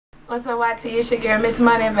What's up, YT? It's your girl, Miss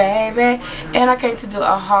Money, baby. And I came to do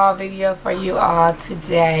a haul video for you all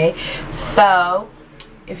today. So,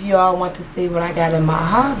 if you all want to see what I got in my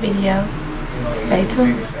haul video, stay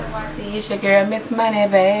tuned. YT, it's your girl, Miss Money,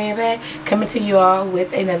 baby. Coming to you all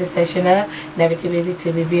with another session of Never Too Busy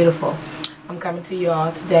to Be Beautiful. I'm coming to you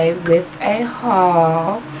all today with a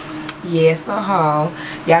haul. Yes, a haul.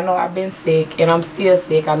 Y'all know I've been sick, and I'm still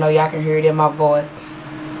sick. I know y'all can hear it in my voice.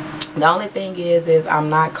 The only thing is I'm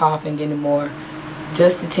not coughing anymore.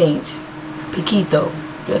 Just a tinge. Piquito.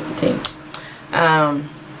 Just a tinge. I'm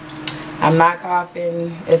not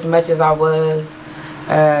coughing as much as I was.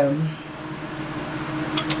 Other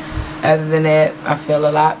than that, I feel a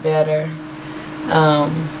lot better.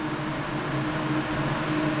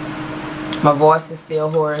 My voice is still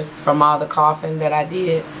hoarse from all the coughing that I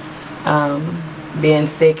did. Being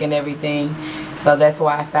sick and everything. So that's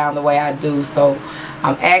why I sound the way I do. So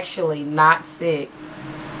I'm actually not sick,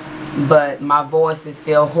 but my voice is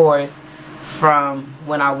still hoarse from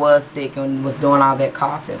when I was sick and was doing all that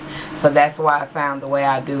coughing. So that's why I sound the way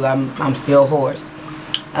I do. I'm still hoarse.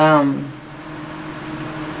 And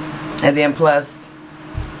then plus,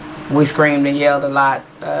 we screamed and yelled a lot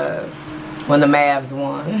when the Mavs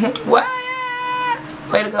won. What?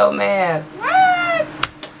 Way to go, Mavs. What?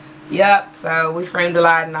 Yep, so we screamed a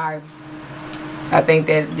lot, and I think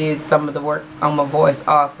that did some of the work on my voice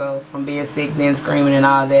also, from being sick, then screaming and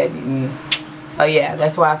all that. So yeah,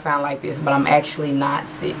 that's why I sound like this, but I'm actually not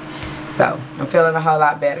sick. So I'm feeling a whole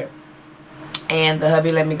lot better. And the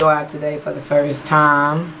hubby let me go out today for the first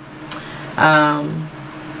time. I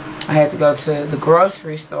had to go to the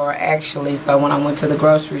grocery store actually. So when I went to the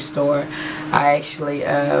grocery store, I actually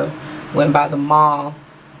went by the mall,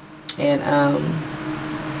 and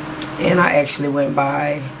I actually went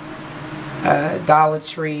by Dollar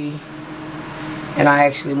Tree, and I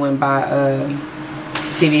actually went by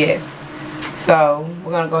CVS. So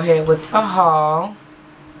we're gonna go ahead with the haul,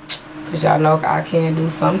 because y'all know I can't do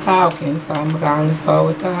some talking, so I'm gonna start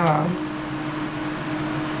with the haul.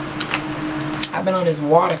 I've been on this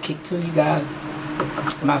water kick too, you guys.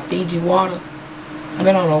 My Fiji water. I've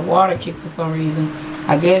been on a water kick for some reason.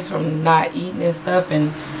 I guess from not eating and stuff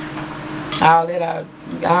and all that.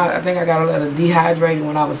 I think I got a little dehydrated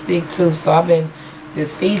when I was sick too. So I've been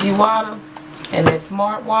this Fiji water and that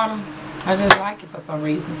Smart water. I just like it for some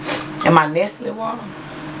reason. And my Nestle water.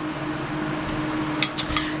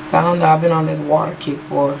 So I don't know. I've been on this water kick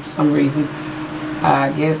for some reason.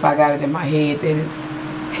 I guess I got it in my head that it's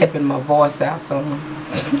helping my voice out. So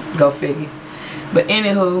go figure. But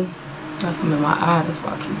anywho, that's something in my eye. That's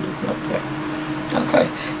why I keep looking up there. Okay.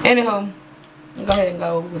 Anywho, go ahead and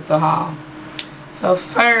go with the haul. So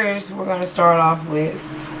first, we're going to start off with,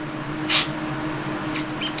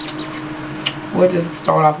 we'll just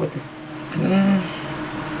start off with this,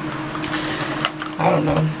 I don't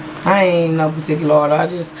know. I ain't no particular order. I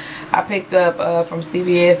picked up from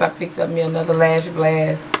CVS, I picked up me another Lash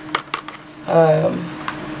Blast,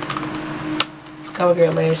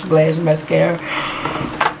 CoverGirl Lash Blast Mascara.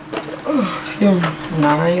 Oh, excuse me. No,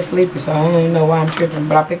 I ain't sleepy, so I don't even know why I'm tripping,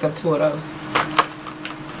 but I picked up 2 of those.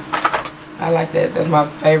 I like that. That's my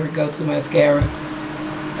favorite go-to mascara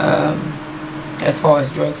as far as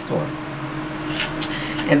drugstore.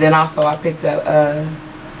 And then also I picked up a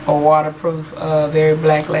waterproof Very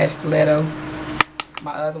Black Lash Stiletto.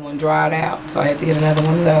 My other one dried out, so I had to get another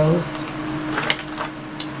one of those.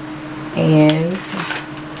 And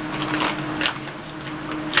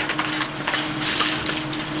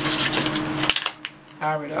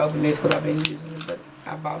I already opened this because I've been using it, but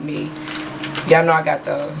I bought me, y'all know I got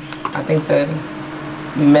the, I think the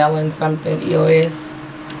Melon something EOS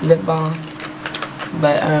lip balm,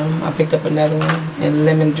 but I picked up another one in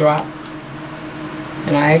Lemon Drop,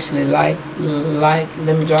 and I actually like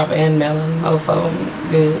Lemon Drop and Melon, both of them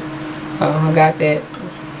good, so I got that.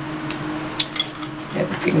 Had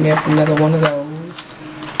to pick me up another one of those.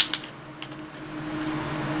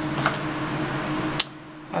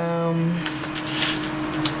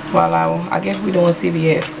 Well, I guess we're doing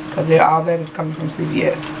CVS, because all that is coming from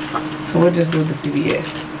CVS. So we'll just do the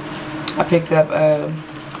CVS. I picked up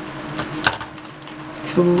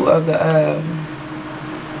 2 of the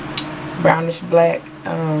brownish black.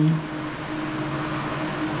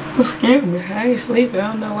 Excuse me, I ain't sleeping.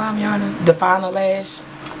 I don't know why I'm yawning. Definer Lash.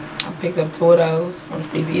 I picked up 2 of those from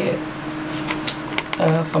CVS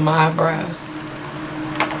for my eyebrows.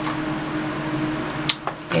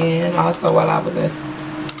 And also while I was in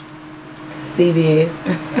CVS,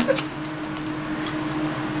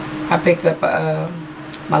 I picked up a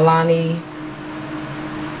Milani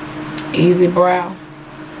Easy Brow,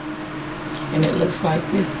 and it looks like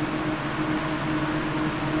this.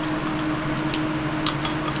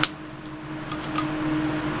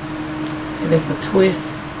 and it's a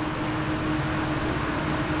twist.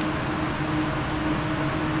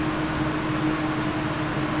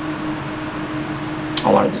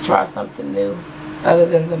 I wanted to try something new other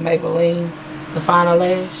than the Maybelline, the Final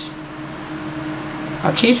Lash.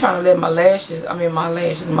 I keep trying to let my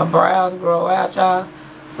brows grow out, y'all,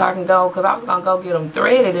 so I can go, because I was going to go get them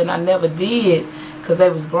threaded, and I never did, because they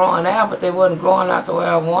was growing out, but they wasn't growing out the way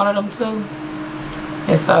I wanted them to.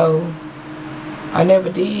 And so I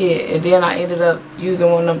never did. And then I ended up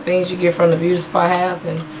using one of them things you get from the beauty spa house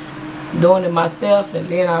and doing it myself. And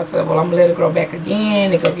then I said, well, I'm going to let it grow back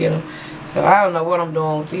again and go get them. So I don't know what I'm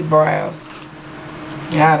doing with these brows.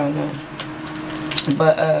 I don't know.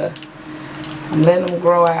 But I'm letting them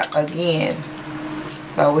grow out again.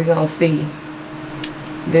 So we're going to see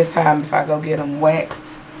this time if I go get them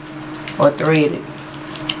waxed or threaded.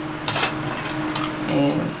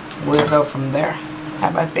 And we'll go from there. How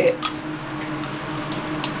about that?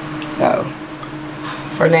 So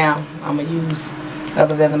for now, I'm going to use,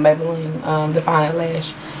 other than the Maybelline Defining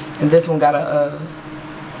Lash. And this one got a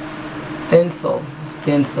stencil.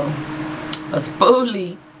 A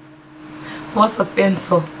spoolie. What's a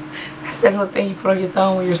stencil? That's that little thing you put on your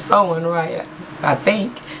thumb when you're sewing, right? I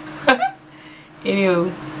think.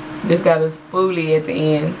 Anywho, this got a spoolie at the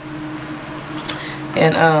end.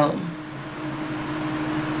 And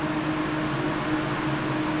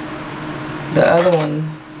the other one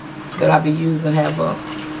that I be using have a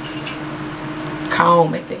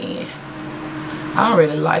comb at the end. I don't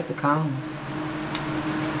really like the comb.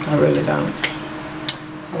 I really don't.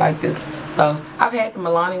 I like this. So I've had the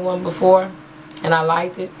Milani one before, and I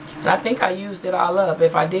liked it. And I think I used it all up.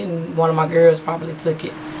 If I didn't, one of my girls probably took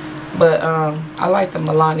it. But I like the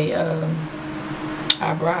Milani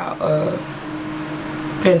eyebrow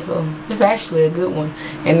pencil. It's actually a good one.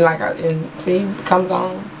 And see, it comes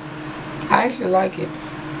on. I actually like it.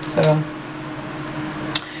 So,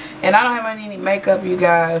 and I don't have any makeup, you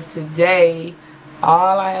guys, today.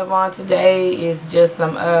 All I have on today is just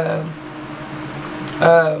some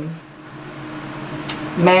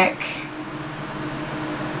MAC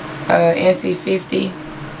NC50,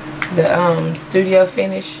 the Studio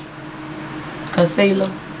Finish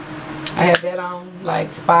concealer. I have that on,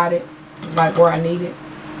 like spotted, like where I need it.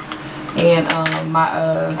 And my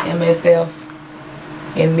MSF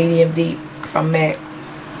in medium deep from MAC.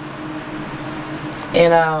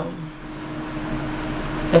 And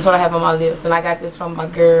that's what I have on my lips. And I got this from my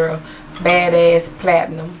girl, Badass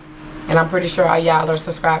Platinum. And I'm pretty sure all y'all are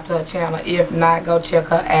subscribed to her channel. If not, go check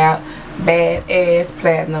her out. Badass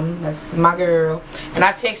Platinum. That's my girl. And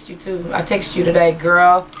I text you too. I text you today,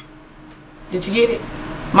 girl. Did you get it?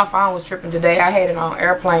 My phone was tripping today. I had it on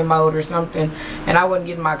airplane mode or something. And I wasn't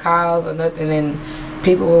getting my calls or nothing. And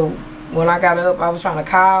people, when I got up, I was trying to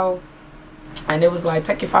call. And it was like,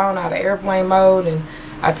 take your phone out of airplane mode. And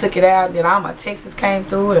I took it out. Then all my texts came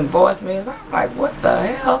through and voicemails. I was like, what the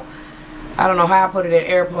hell? I don't know how I put it in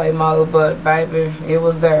airplane mode, but baby, it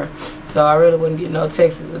was there. So I really wouldn't get no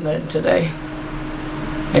texts or nothing today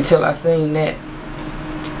until I seen that.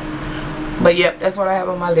 But yep, that's what I have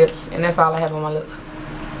on my lips, and that's all I have on my lips.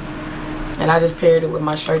 And I just paired it with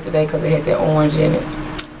my shirt today because it had that orange in it.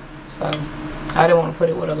 So I didn't want to put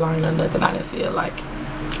it with a line or nothing. I didn't feel like it.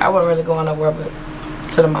 I wasn't really going nowhere but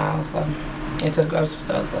to the mall, so, and to the grocery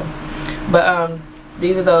store. So, but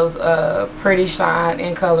these are those pretty shine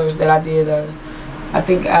in colors that I did. I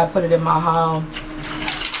think I put it in my haul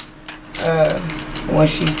when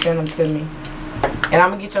she sent them to me. And I'm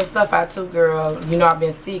going to get your stuff out too, girl. You know I've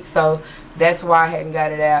been sick, so that's why I hadn't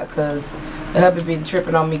got it out. Because the hubby been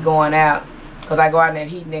tripping on me going out. Because I go out in that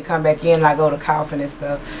heat and then come back in and I go to coughing and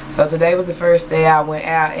stuff. So today was the first day I went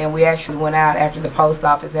out. And we actually went out after the post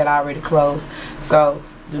office had already closed. So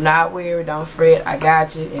do not worry, don't fret, I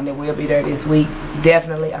got you, and it will be there this week.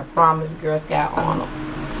 Definitely, I promise, Girl Scout on them.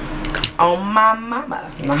 On my mama.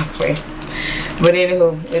 No, I'm playing. But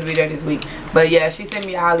anywho, it'll be there this week. But yeah, she sent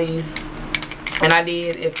me all these, and I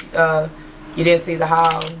did. If you didn't see the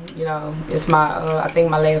haul, you know, it's my, I think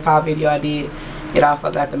my last haul video I did, it also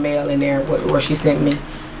got the mail in there where she sent me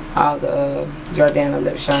all the Jordana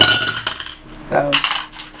lip shine. So,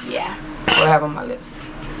 yeah, that's what I have on my lips.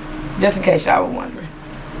 Just in case y'all were wondering.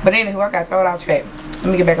 But anywho, I got to throw it off track. Let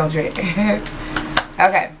me get back on track.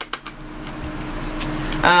 Okay.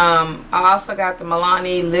 I also got the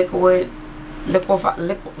Milani liquify.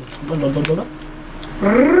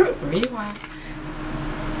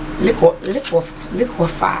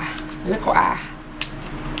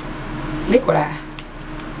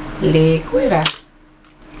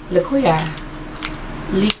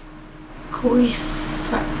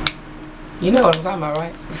 You know what I'm talking about,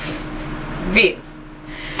 right? This.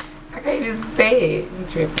 I can't even say it. I'm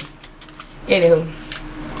tripping. Anywho,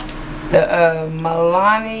 the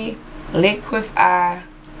Milani Liquify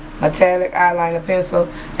Metallic Eyeliner Pencil,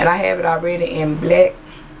 and I have it already in black,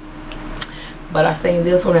 but I seen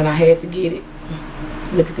this one and I had to get it.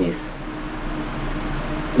 Look at this.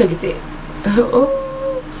 Look at that.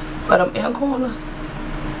 Oh, for them inner corners.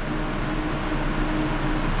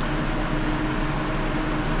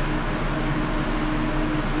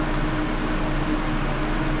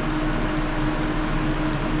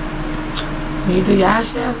 When you do your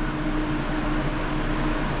eyeshadow,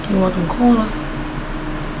 you want them corners.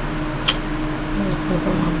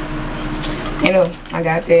 Anyway, I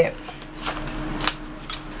got that.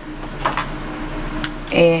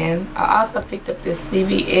 And I also picked up this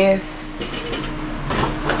CVS.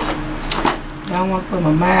 I don't want to put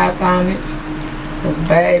my mouth on it, cause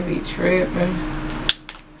baby tripping.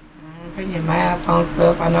 Putting your mouth on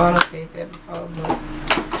stuff. I know I done said that before, but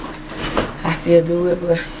I still do it.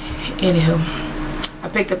 But anyhow, I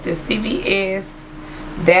picked up this CVS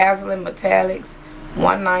Dazzling Metallics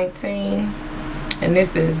 119, and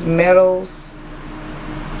this is metals.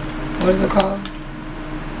 What is it called?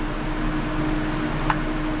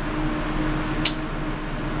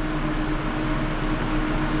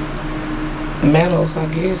 Metals, I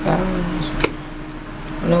guess. I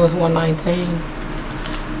know it's 119,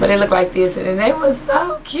 but it looked like this, and they was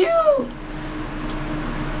so cute.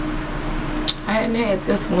 I hadn't had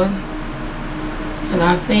this one, and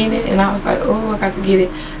I seen it, and I was like, oh, I got to get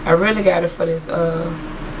it. I really got it for this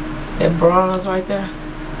that bronze right there,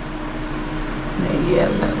 that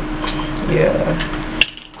yellow. Yeah,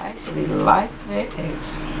 I actually like that,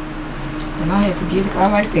 and I had to get it. I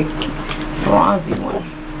like the bronzy one.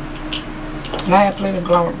 And I have plenty of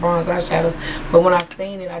bronze eyeshadows, but when I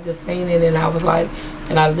seen it, I just seen it, and I was like,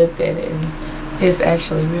 and I looked at it, and it's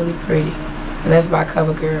actually really pretty. And that's by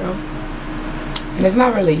CoverGirl. And it's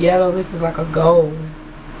not really yellow. This is like a gold.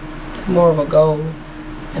 It's more of a gold,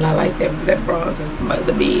 and I like that bronze. It's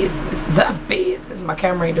the business. The business. My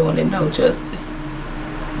camera ain't doing it no justice.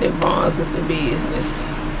 The bronze is the business.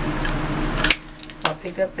 So I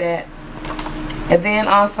picked up that, and then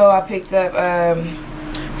also I picked up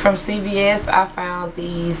from CVS. I found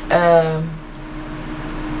these blah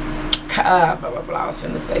blah blah. I was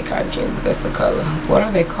finna say cotton candy, but that's the color. What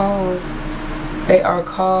are they called? They are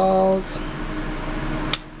called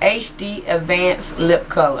HD Advanced Lip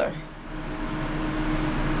Color,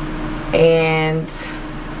 and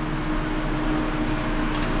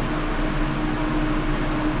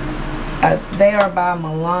they are by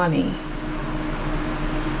Milani.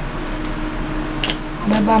 Are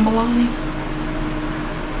they by Milani?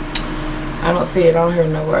 I don't see it on here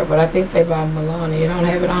nowhere, but I think they by Milani. You don't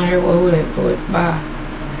have it on here. Well, who it's by?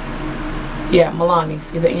 Yeah, Milani.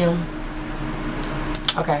 See the M?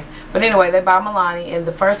 Okay. But anyway, they by Milani, and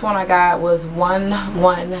the first one I got was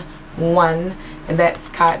 111, and that's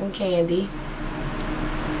Cotton Candy.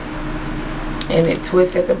 And it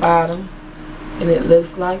twists at the bottom, and it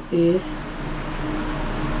looks like this.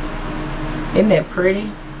 Isn't that pretty?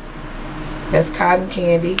 That's Cotton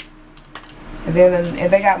Candy. And then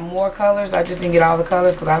and they got more colors. I just didn't get all the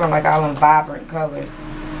colors because I don't like all them vibrant colors.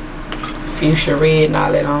 Fuchsia red and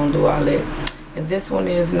all that. I don't do all that. And this one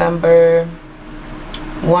is number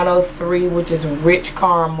 103, which is Rich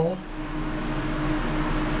Caramel.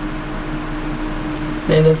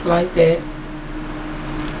 And it looks like that.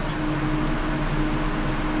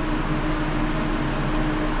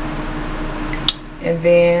 And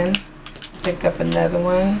then picked up another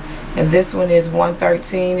one, and this one is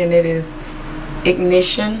 113, and it is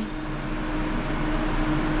Ignition.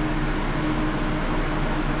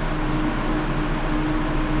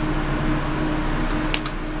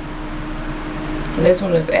 And this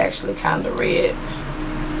one is actually kind of red,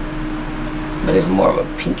 but it's more of a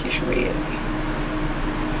pinkish red.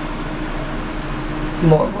 It's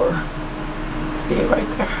more of a, see it right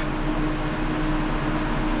there.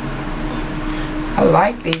 I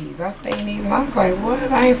like these. I seen these and I was like,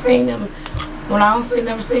 what? I ain't seen them when I don't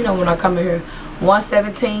never seen them when I come in here.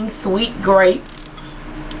 117 Sweet Grape.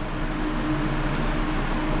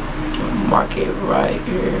 Mark it right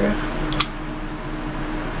here.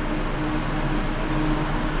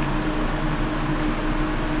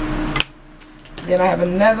 Then I have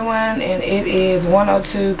another one, and it is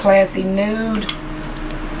 102 Classy Nude,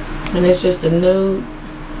 and it's just a nude.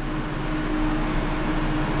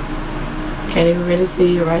 Can't even really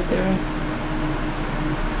see it right there.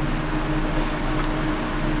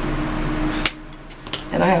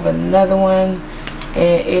 And I have another one,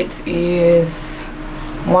 and it is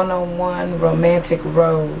 101 Romantic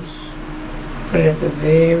Rose. Put it at the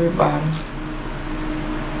very bottom.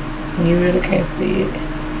 You really can't see it.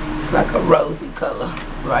 It's like a rosy color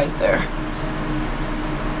right there.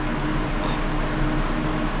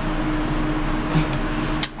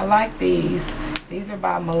 I like these. These are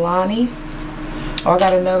by Milani. Oh, I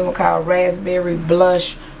got another one called Raspberry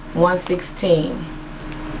Blush 116.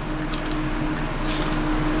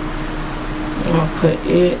 I'll put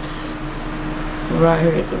it right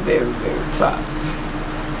here at the very, very top.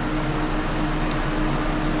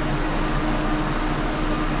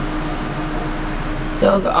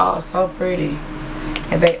 Those are all so pretty.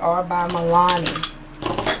 And they are by Milani.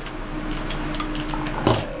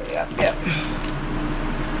 Yep.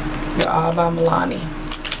 They're all by Milani.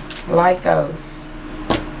 I like those.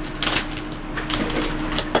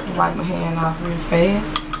 Wipe my hand off real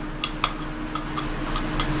fast.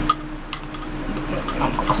 On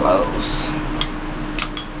my clothes.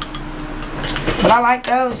 But I like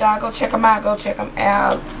those, y'all. Go check them out. Go check them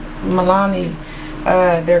out. Milani.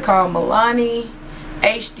 They're called Milani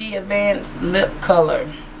HD Advanced Lip Color.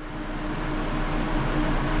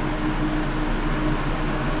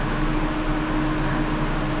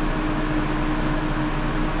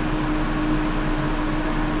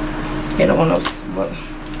 You don't want those.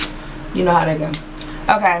 You know how they go.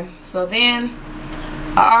 Okay, so then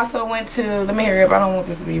I also went to, let me hurry up, I don't want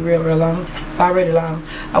this to be real long. It's already long.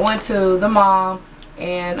 I went to the mall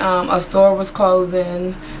and a store was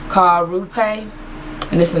closing called HUBBY,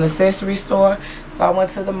 and it's an accessory store. So I went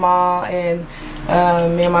to the mall and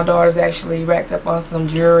me and my daughters actually racked up on some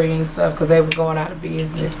jewelry and stuff because they were going out of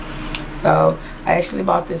business. So I actually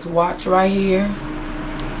bought this watch right here,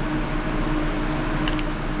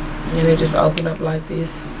 and it just opened up like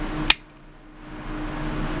this.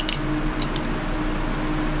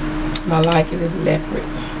 I like it. It's leopard.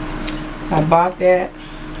 So I bought that.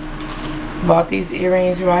 Bought these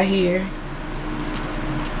earrings right here.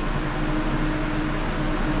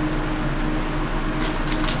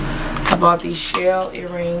 I bought these shell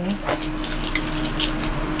earrings.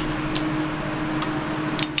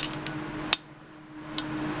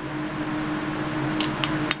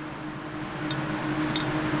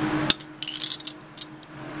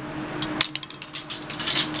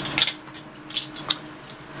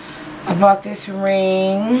 I bought this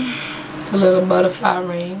ring. It's a little butterfly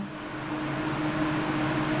ring.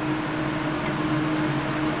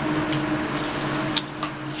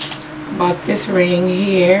 I bought this ring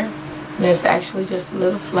here, and it's actually just a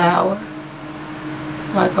little flower.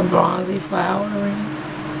 It's like a bronzy flower ring.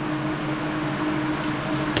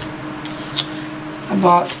 I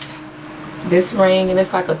bought this ring, and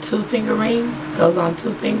it's like a 2-finger ring. Goes on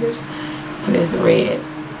 2 fingers, and it's red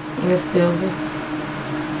and it's silver.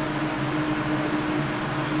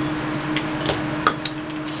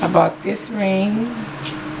 I bought this ring.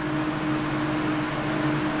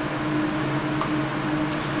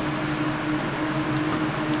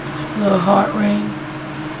 Little heart ring.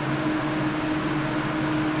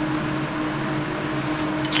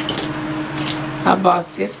 I bought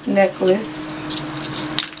this necklace.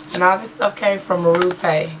 And all this stuff came from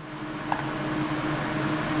HUBBY.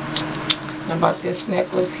 I bought this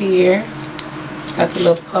necklace here. Got the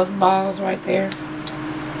little puff balls right there.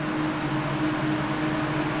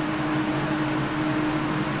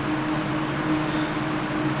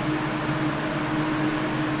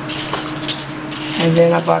 And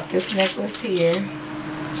then I bought this necklace here.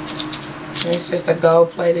 It's just a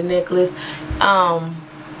gold-plated necklace.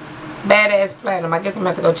 Badass platinum. I guess I'm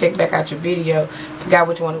going to have to go check back out your video. Forgot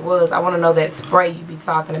which one it was. I want to know that spray you be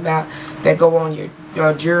talking about that go on your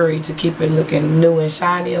jewelry to keep it looking new and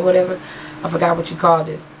shiny or whatever. I forgot what you call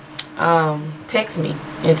this. Text me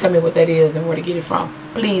and tell me what that is and where to get it from.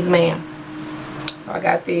 Please, ma'am. So I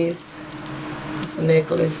got this. It's a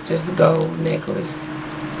necklace. Just a gold necklace.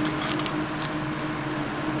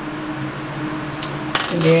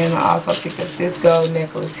 And then I also picked up this gold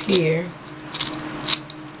necklace here.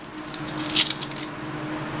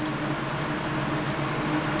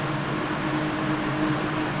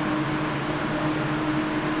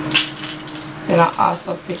 Then I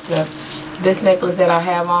also picked up this necklace that I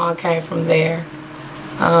have on, came from there.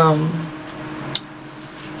 Did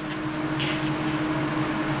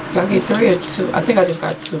I get 3 or 2? I think I just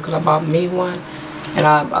got 2 because I bought me one, and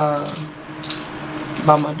I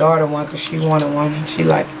bought my daughter one because she wanted one. She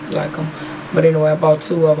like them. But anyway, I bought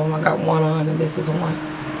 2 of them. I got one on, and this is one.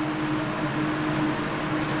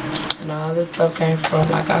 And all this stuff came from,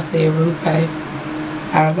 like I said, HUBBY,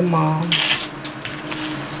 out of the mall.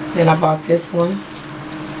 Then I bought this one.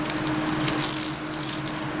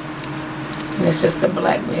 And it's just a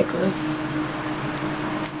black necklace.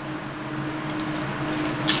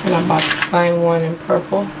 And I bought the same one in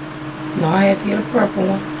purple. No, I had to get a purple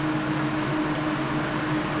one.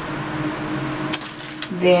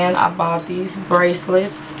 then I bought these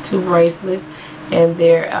bracelets, 2 bracelets, and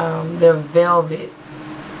they're velvet,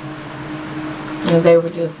 and they were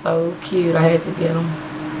just so cute. I had to get them.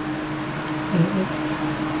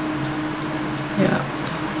 Yeah.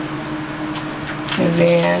 And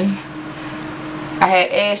then I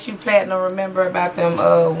had asked you, Platinum, remember about them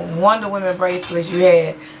Wonder Woman bracelets you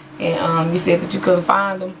had, and you said that you couldn't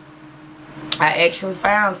find them. I actually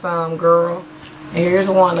found some, girl, and here's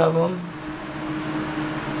one of them.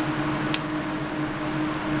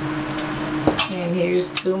 And here's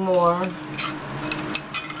 2 more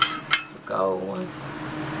gold ones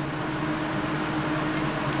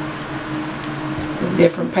with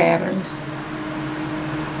different patterns.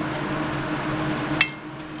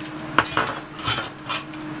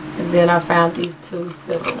 And then I found these 2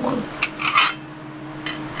 silver ones.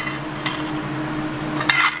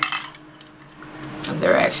 And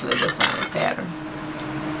they're actually the same pattern.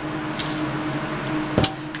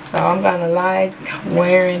 So I'm gonna like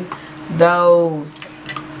wearing those.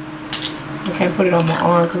 I can't put it on my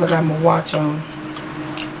arm because I got my watch on.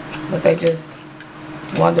 But they just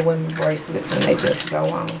Wonder Woman bracelets, and they just go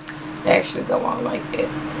on. They actually go on like that.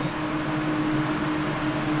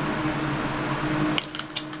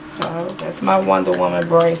 So that's my Wonder Woman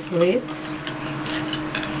bracelet.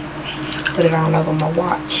 Put it on over my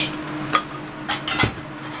watch.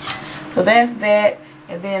 So that's that.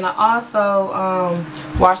 And then I also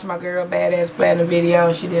watched my girl Badass Platinum video,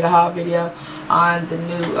 and she did a haul video on the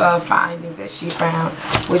new findings that she found,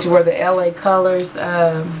 which were the LA Colors,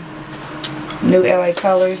 new LA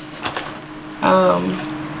Colors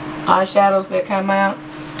eyeshadows that come out.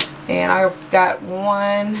 And I got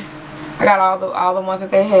one. I got all the ones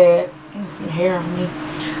that they had. There's some hair on me.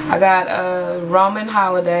 I got Roman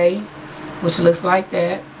Holiday, which looks like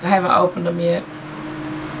that. I haven't opened them yet.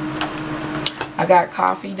 I got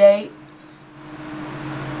Coffee Date.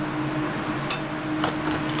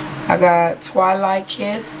 I got Twilight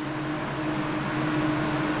Kiss.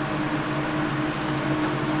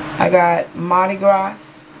 I got Mardi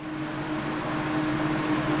Gras.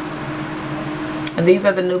 And these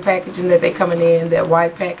are the new packaging that they coming in, that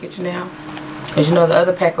white package now. Because you know the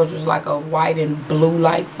other package was like a white and blue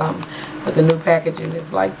like something. But the new packaging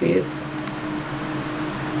is like this.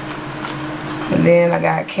 And then I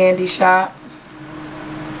got Candy Shop.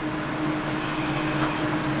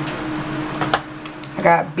 I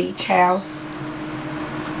got Beach House.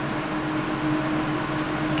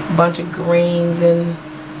 A bunch of greens and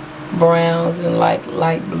browns and like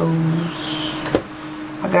light blues.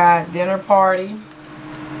 I got Dinner Party.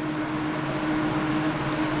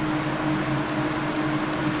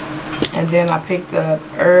 And then I picked up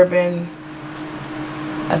Urban,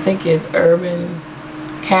 I think it's Urban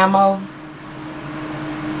Camo.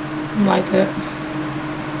 Like that.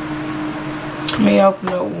 Let me open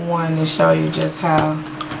up one and show you just how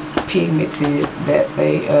pigmented that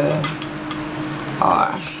they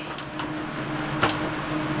are.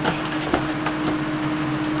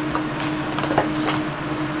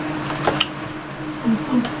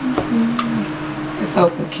 Let's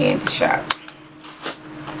open Candy Shop.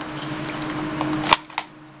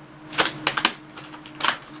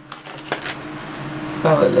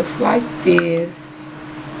 So it looks like this.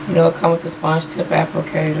 You know, it comes with the sponge tip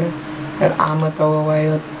applicator that I'm gonna throw away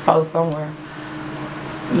or throw somewhere.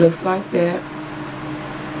 It looks like that.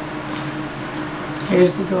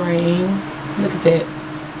 Here's the green. Look at that.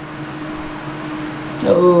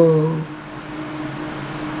 Oh.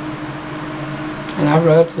 And I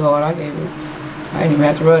rubbed too hard. I didn't even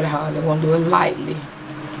have to rub it hard. I want to do it lightly.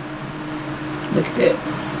 Look at that.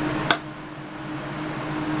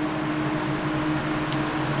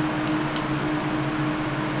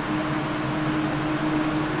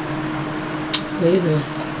 These are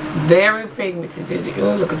very pigmented.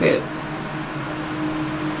 Oh, look at that.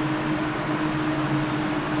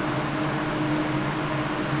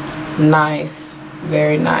 Nice.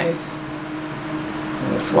 Very nice.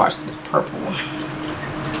 Let's watch this purple one.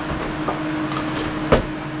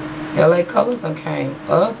 LA Colors done came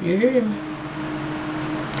up. You hear me?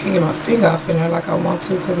 Can't get my finger off in there like I want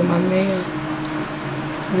to because of my nail.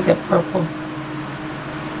 Look at that purple.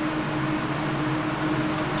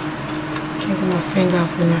 Can't get my finger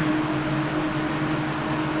off in there.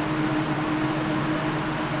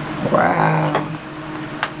 Wow.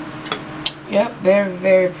 Yep, very,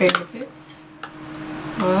 very pigmented.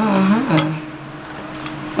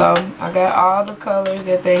 So I got all the colors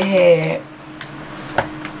that they had.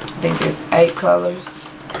 I think there's 8 colors.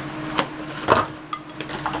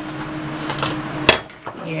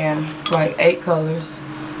 Yeah, like 8 colors.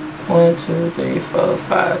 1, 2, 3, 4,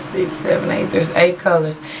 5, 6, 7, 8. There's 8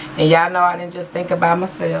 colors. And y'all know I didn't just think about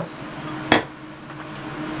myself.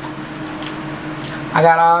 I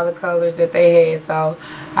got all the colors that they had, so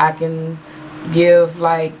I can give,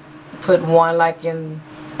 like, put one like in,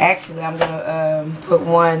 actually I'm gonna put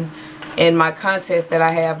one in my contest that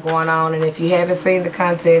I have going on. And if you haven't seen the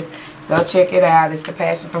contest, go check it out. It's the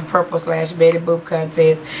Passion for Purple / Betty Boop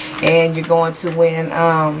contest, and you're going to win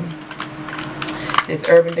this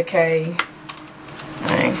Urban Decay.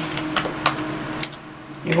 Right.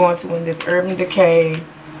 You're going to win this Urban Decay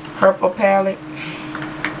purple palette.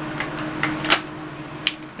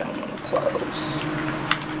 Don't want to close.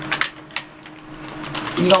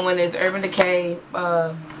 You're gonna win this Urban Decay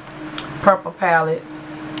purple palette.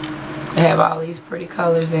 They have all these pretty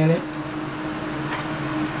colors in it.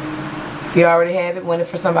 If you already have it, win it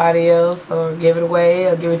for somebody else, or give it away,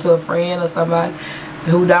 or give it to a friend or somebody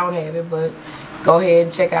who don't have it. But go ahead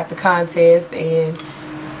and check out the contest and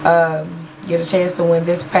get a chance to win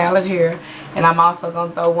this palette here. And I'm also going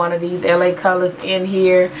to throw one of these LA colors in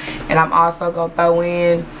here. And I'm also going to throw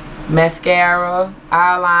in mascara,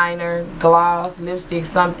 eyeliner, gloss, lipstick,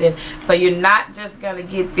 something. So you're not just going to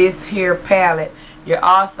get this here palette. You're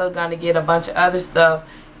also going to get a bunch of other stuff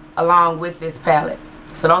along with this palette.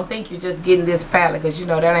 So don't think you're just getting this palette, because you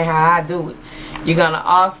know that ain't how I do it. You're going to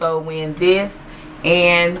also win this,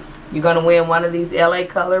 and you're going to win one of these LA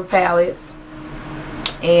color palettes,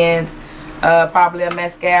 and probably a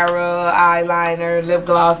mascara, eyeliner, lip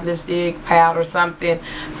gloss, lipstick, powder, something,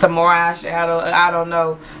 some more eyeshadow. I don't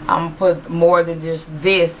know. I'm going to put more than just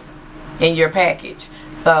this in your package.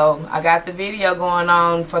 So I got the video going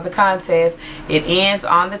on for the contest. It ends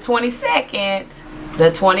on the 22nd. The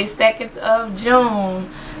 22nd of June.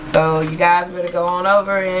 So you guys better go on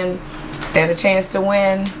over and stand a chance to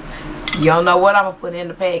win. You don't know what I'm going to put in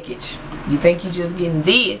the package. You think you're just getting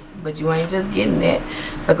this, but you ain't just getting that.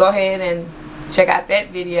 So go ahead and check out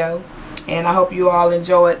that video. And I hope you all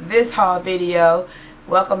enjoyed this haul video.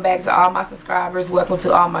 Welcome back to all my subscribers. Welcome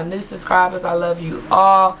to all my new subscribers. I love you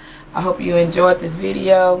all. I hope you enjoyed this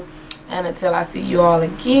video. And until I see you all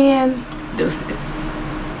again, deuces.